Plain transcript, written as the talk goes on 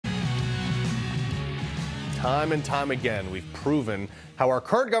Time and time again, we've proven how our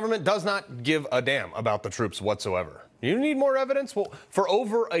current government does not give a damn about the troops whatsoever. You need more evidence? Well, for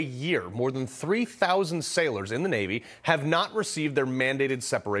over a year, more than 3,000 sailors in the Navy have not received their mandated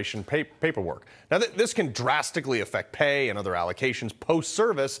separation paperwork. Now, this can drastically affect pay and other allocations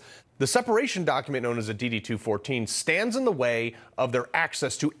post-service. The separation document, known as a DD-214, stands in the way of their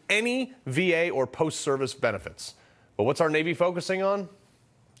access to any VA or post-service benefits. But what's our Navy focusing on?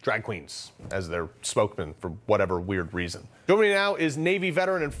 Drag queens as their spokesman for whatever weird reason. Joining me now is Navy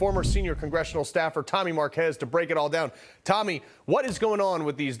veteran and former senior congressional staffer Tommy Marquez to break it all down. Tommy, what is going on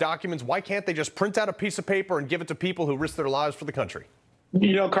with these documents? Why can't they just print out a piece of paper and give it to people who risk their lives for the country?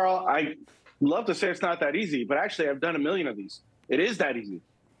 You know, Carl, I love to say it's not that easy, but actually I've done a million of these. It is that easy.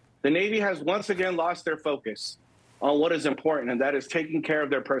 The Navy has once again lost their focus on what is important, and that is taking care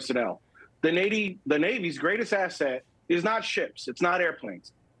of their personnel. The Navy's greatest asset is not ships. It's not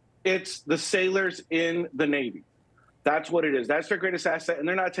airplanes. It's the sailors in the Navy. That's what it is. That's their greatest asset, and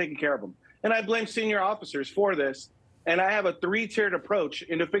they're not taking care of them. And I blame senior officers for this, and I have a three-tiered approach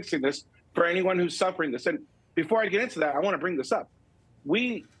into fixing this for anyone who's suffering this. And before I get into that, I want to bring this up.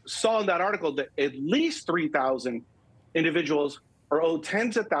 We saw in that article that at least 3,000 individuals are owed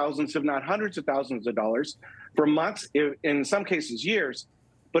tens of thousands, if not hundreds of thousands of dollars for months, in some cases years.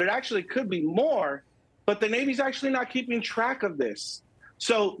 But it actually could be more, but the Navy's actually not keeping track of this.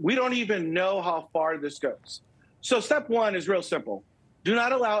 So we don't even know how far this goes. So step one is real simple. Do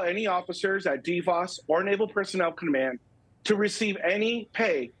not allow any officers at DFOS or Naval Personnel Command to receive any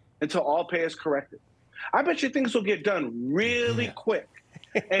pay until all pay is corrected. I bet you things will get done really quick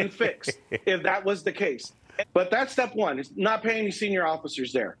and fixed if that was the case. But that's step one, is not paying any senior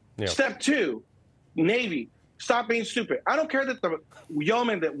officers there. Yeah. Step two, Navy, stop being stupid. I don't care that the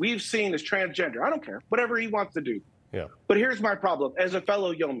yeoman that we've seen is transgender. I don't care, whatever he wants to do. Yeah. But here's my problem as a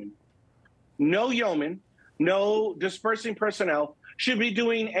fellow yeoman. No yeoman, no dispersing personnel should be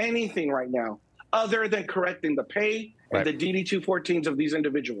doing anything right now other than correcting the pay and the DD-214s of these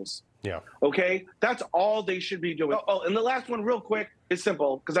individuals. Yeah. Okay? That's all they should be doing. Oh, and the last one real quick is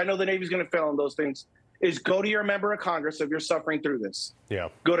simple, because I know the Navy's going to fail on those things, is go to your member of Congress if you're suffering through this. Yeah.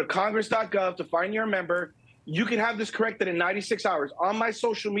 Go to congress.gov to find your member. You can have this corrected in 96 hours. On my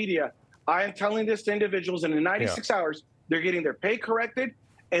social media, I am telling this to individuals, and in 96 hours, they're getting their pay corrected,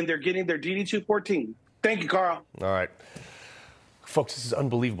 and they're getting their DD-214. Thank you, Carl. All right. Folks, this is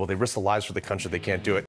unbelievable. They risk their lives for the country. They can't do it.